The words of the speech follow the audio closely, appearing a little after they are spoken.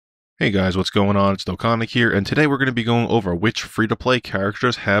Hey guys, what's going on? It's Dokkan here, and today we're going to be going over which free-to-play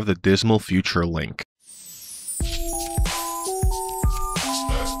characters have the Dismal Future link.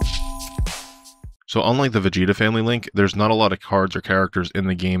 So unlike the Vegeta family link, there's not a lot of cards or characters in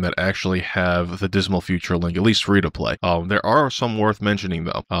the game that actually have the Dismal Future link, at least free-to-play. There are some worth mentioning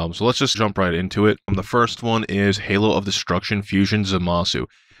though, so let's just jump right into it. The first one is Halo of Destruction Fusion Zamasu.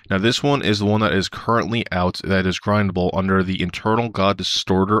 Now this one is the one that is currently out that is grindable under the Eternal God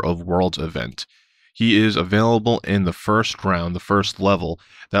Distorter of Worlds event. He is available in the first round, the first level.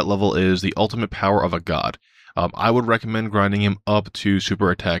 That level is the ultimate power of a god. I would recommend grinding him up to Super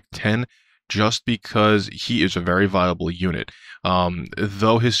Attack 10 just because he is a very viable unit.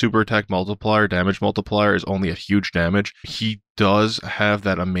 Though his Super Attack multiplier, damage multiplier, is only a huge damage, he does have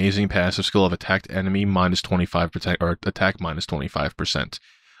that amazing passive skill of attacked enemy minus 25% or attack minus 25%.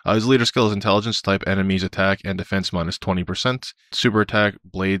 His leader skill is Intelligence, type enemies attack and defense minus 20%. Super attack,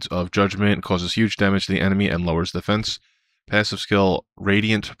 Blades of Judgment, causes huge damage to the enemy and lowers defense. Passive skill,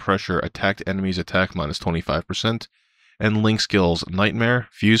 Radiant Pressure, attacked enemies attack minus 25%. And link skills, Nightmare,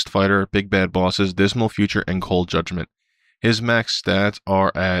 Fused Fighter, Big Bad Bosses, Dismal Future, and Cold Judgment. His max stats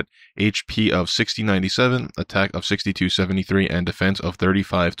are at HP of 6097, attack of 6273, and defense of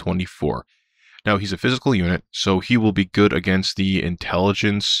 3524. Now, he's a physical unit, so he will be good against the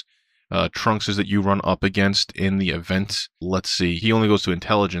intelligence Trunkses that you run up against in the event. Let's see, he only goes to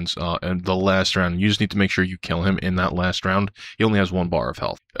intelligence in the last round. You just need to make sure you kill him in that last round. He only has 1 bar of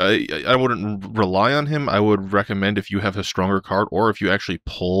health. I wouldn't rely on him. I would recommend if you have a stronger card, or if you actually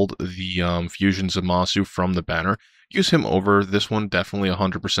pulled the Fusion Zamasu from the banner, use him over this one, definitely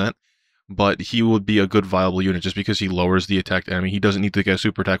 100%. But he would be a good viable unit just because he lowers the attacked enemy. He doesn't need to get a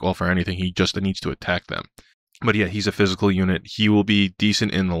super attack off or anything. He just needs to attack them. But yeah, he's a physical unit. He will be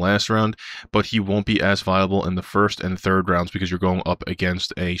decent in the last round, but he won't be as viable in the first and third rounds because you're going up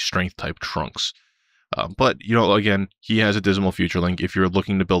against a strength type Trunks. But, you know, again, he has a Dismal Future link. If you're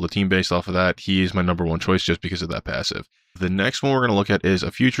looking to build a team based off of that, he is my #1 choice just because of that passive. The next one we're going to look at is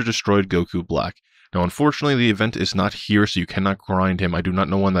a future Destroyed Goku Black. Now, unfortunately, the event is not here, so you cannot grind him. I do not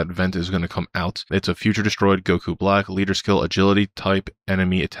know when that event is going to come out. It's a future Destroyed Goku Black, leader skill, agility, type,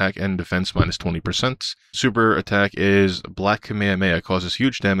 enemy, attack, and defense minus 20%. Super attack is Black Kamehameha, causes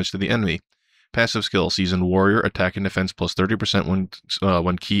huge damage to the enemy. Passive skill, Seasoned Warrior, attack and defense plus 30%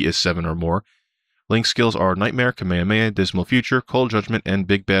 when key is 7 or more. Link skills are Nightmare, Kamehameha, Dismal Future, Cold Judgment, and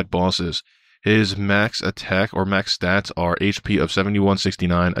Big Bad Bosses. His max attack or max stats are HP of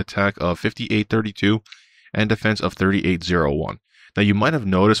 7169, attack of 5832, and defense of 3801. Now, you might have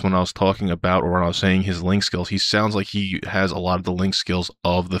noticed when I was talking about, or when I was saying his link skills, he sounds like he has a lot of the link skills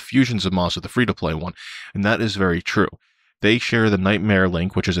of the Fusion Zamasu, the free-to-play one, and that is very true. They share the Nightmare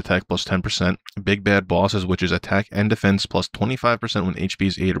link, which is attack plus 10%, Big Bad Bosses, which is attack and defense plus 25% when HP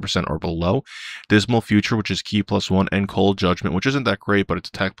is 80% or below, Dismal Future, which is key plus 1, and Cold Judgment, which isn't that great, but it's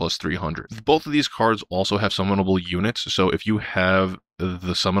attack plus 300. Both of these cards also have summonable units, so if you have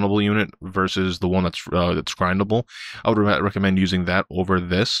the summonable unit versus the one that's grindable, I would recommend using that over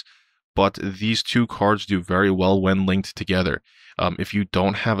this. But these two cards do very well when linked together. If you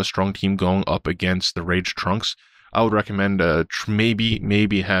don't have a strong team going up against the Rage Trunks, I would recommend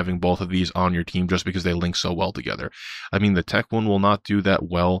maybe having both of these on your team just because they link so well together. I mean, the tech one will not do that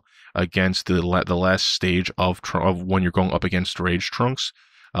well against the last stage of when you're going up against Rage Trunks.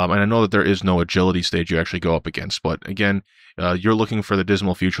 And I know that there is no agility stage you actually go up against, but again, you're looking for the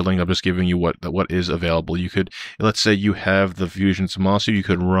Dismal Future link. I'm just giving you what is available. You could, let's say you have the Fusion Zamasu, you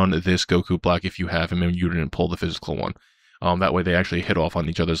could run this Goku Black if you have him and you didn't pull the physical one. That way they actually hit off on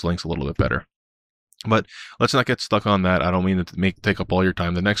each other's links a little bit better. But let's not get stuck on that. I don't mean to take up all your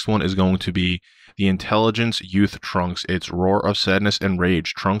time. The next one is going to be the Intelligence Youth Trunks. It's Roar of Sadness and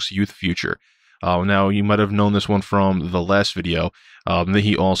Rage, Trunks Youth Future. Now, you might have known this one from the last video.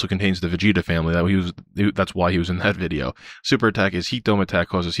 He also contains the Vegeta family. That's why he was in that video. Super attack is Heat Dome attack,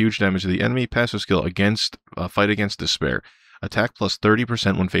 causes huge damage to the enemy. Passive skill against Fight Against Despair. Attack plus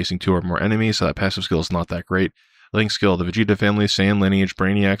 30% when facing 2 or more enemies, so that passive skill is not that great. Link skill, the Vegeta family, Saiyan lineage,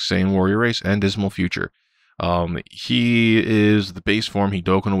 Brainiac, Saiyan warrior race, and Dismal Future. He is the base form. He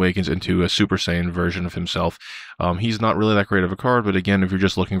Dokkan awakens into a Super Saiyan version of himself. He's not really that great of a card, but again, if you're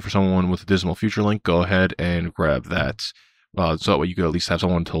just looking for someone with a Dismal Future link, go ahead and grab that. So that way you could at least have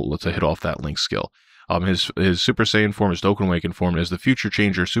someone to hit off that link skill. His Super Saiyan form, his Dokkan Awaken form, is the Future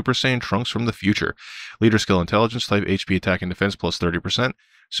Changer, Super Saiyan Trunks from the future. Leader skill, Intelligence, type, HP, attack, and defense plus 30%.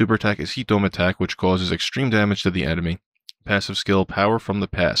 Super attack is Heat Dome attack, which causes extreme damage to the enemy. Passive skill, Power from the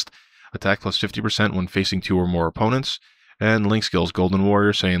Past. Attack plus 50% when facing 2 or more opponents. And link skills, Golden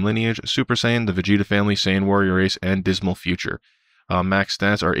Warrior, Saiyan lineage, Super Saiyan, the Vegeta family, Saiyan warrior race, and Dismal Future. Max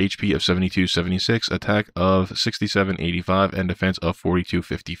stats are HP of 7276, attack of 6785, and defense of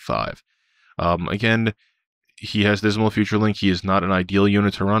 4255. Again, he has Dismal Future Link. He is not an ideal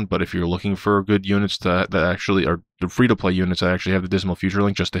unit to run, but if you're looking for good units that actually are free-to-play units that actually have the Dismal Future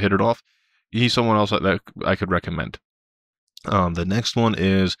Link just to hit it off, he's someone else that I could recommend. The next one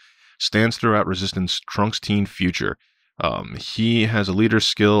is Stands Throughout Resistance Trunks Teen Future. He has a leader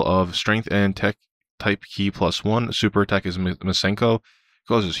skill of Strength and Tech Type Key +1. Super attack is Masenko.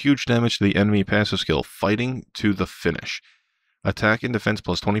 Causes huge damage to the enemy. Passive skill Fighting to the finish. Attack and defense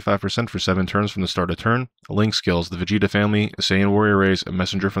plus 25% for 7 turns from the start of turn. Link skills: the Vegeta family, Saiyan Warrior Race, a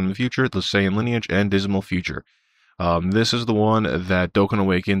Messenger from the Future, the Saiyan Lineage, and Dismal Future. This is the one that Dokkan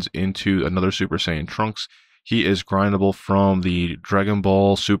awakens into another Super Saiyan Trunks. He is grindable from the Dragon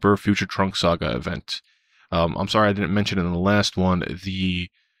Ball Super Future Trunks Saga event. I'm sorry I didn't mention it in the last one. The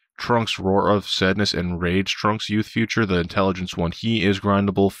Trunks Roar of Sadness and Rage Trunks Youth Future, the Intelligence one, he is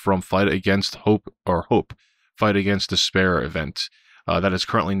grindable from Fight Against Hope, Fight Against Despair event. That is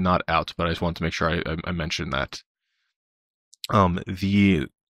currently not out, but I just wanted to make sure I mentioned that. The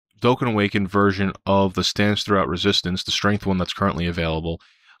Dokkan Awakened version of the Stands Throughout Resistance, the Strength one that's currently available,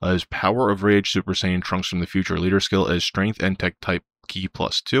 is Power of Rage Super Saiyan Trunks from the Future. Leader skill is Strength and Tech Type Key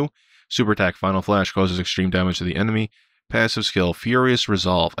 +2. Super attack Final Flash causes extreme damage to the enemy. Passive skill Furious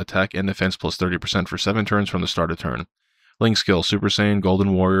Resolve, attack and defense plus 30% for 7 turns from the start of turn. Link skill Super Saiyan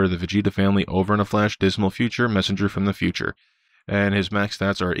Golden Warrior, the Vegeta family, Over in a Flash, Dismal Future, Messenger from the Future. And his max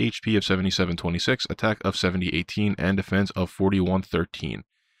stats are HP of 7726, attack of 7018, and defense of 4113.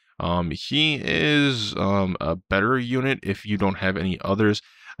 He is a better unit if you don't have any others.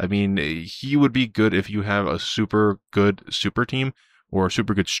 I mean, he would be good if you have a super good super team or a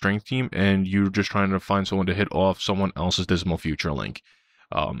super good strength team, and you're just trying to find someone to hit off someone else's Dismal Future Link.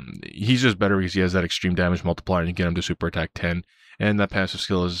 He's just better because he has that extreme damage multiplier and you get him to super attack 10, and that passive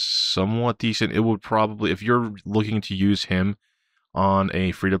skill is somewhat decent. It would probably, if you're looking to use him on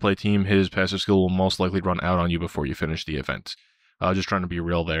a free-to-play team, his passive skill will most likely run out on you before you finish the event. Just trying to be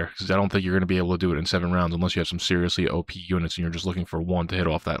real there, because I don't think you're going to be able to do it in 7 rounds unless you have some seriously OP units and you're just looking for one to hit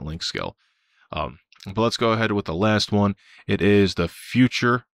off that Link skill. But let's go ahead with the last one. It is the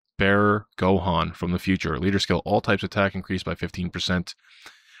Future Bearer Gohan from the Future. Leader skill, all types attack increased by 15%.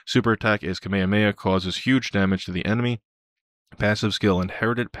 Super attack is Kamehameha, causes huge damage to the enemy. Passive skill,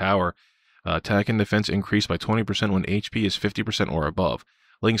 Inherited Power. Attack and defense increase by 20% when HP is 50% or above.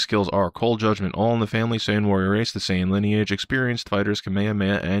 Link skills are Cold Judgment, All in the Family, Saiyan Warrior Race, the Saiyan Lineage, Experienced Fighters,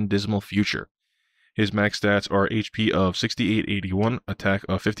 Kamehameha, and Dismal Future. His max stats are HP of 6881, attack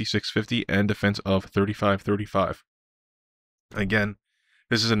of 5650, and defense of 3535. Again,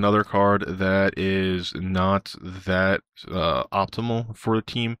 this is another card that is not that optimal for the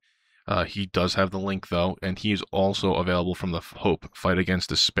team. He does have the Link, though, and he is also available from the Hope Fight Against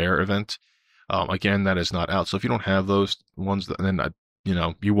Despair event. Again, that is not out. So if you don't have those ones, then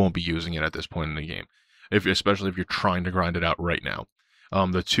you won't be using it at this point in the game, especially if you're trying to grind it out right now.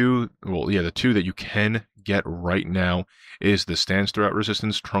 The two that you can get right now is the Stands Throughout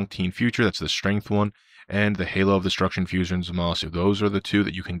Resistance Trunk Teen Future, that's the Strength one, and the Halo of Destruction Fusion Zamasu. Those are the two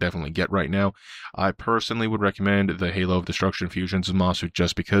that you can definitely get right now. I personally would recommend the Halo of Destruction Fusion Zamasu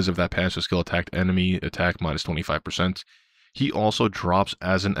just because of that passive skill attacked enemy attack minus 25%. He also drops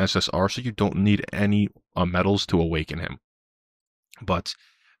as an SSR, so you don't need any medals to awaken him. But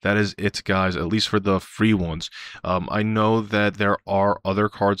that is it, guys, at least for the free ones. I know that there are other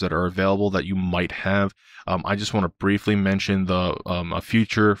cards that are available that you might have. I just want to briefly mention the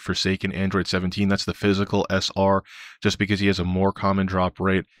Future Forsaken Android 17. That's the physical SR, just because he has a more common drop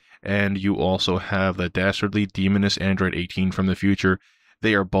rate. And you also have the Dastardly Demoness Android 18 from the Future.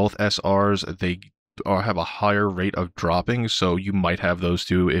 They are both SRs. They have a higher rate of dropping, so you might have those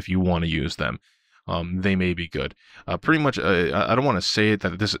two if you want to use them. They may be good. Pretty much, I don't want to say it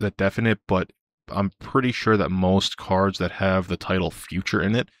that this is definite, but I'm pretty sure that most cards that have the title Future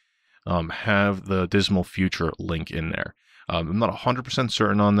in it have the Dismal Future link in there. I'm not 100%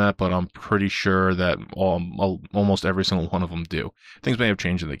 certain on that, but I'm pretty sure that almost every single one of them do. Things may have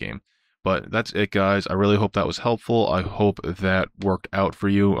changed in the game. But that's it, guys. I really hope that was helpful. I hope that worked out for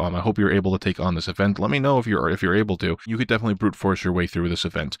you. I hope you're able to take on this event. Let me know if you're able to. You could definitely brute force your way through this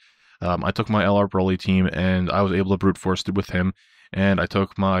event. I took my LR Broly team, and I was able to brute force it with him. And I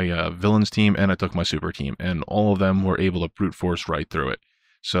took my villains team, and I took my super team. And all of them were able to brute force right through it.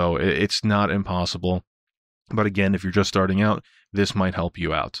 So it's not impossible. But again, if you're just starting out, this might help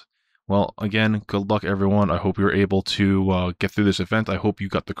you out. Well, again, good luck, everyone. I hope you're able to get through this event. I hope you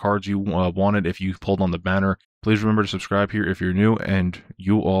got the cards you wanted if you pulled on the banner. Please remember to subscribe here if you're new, and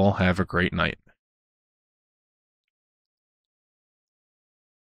you all have a great night.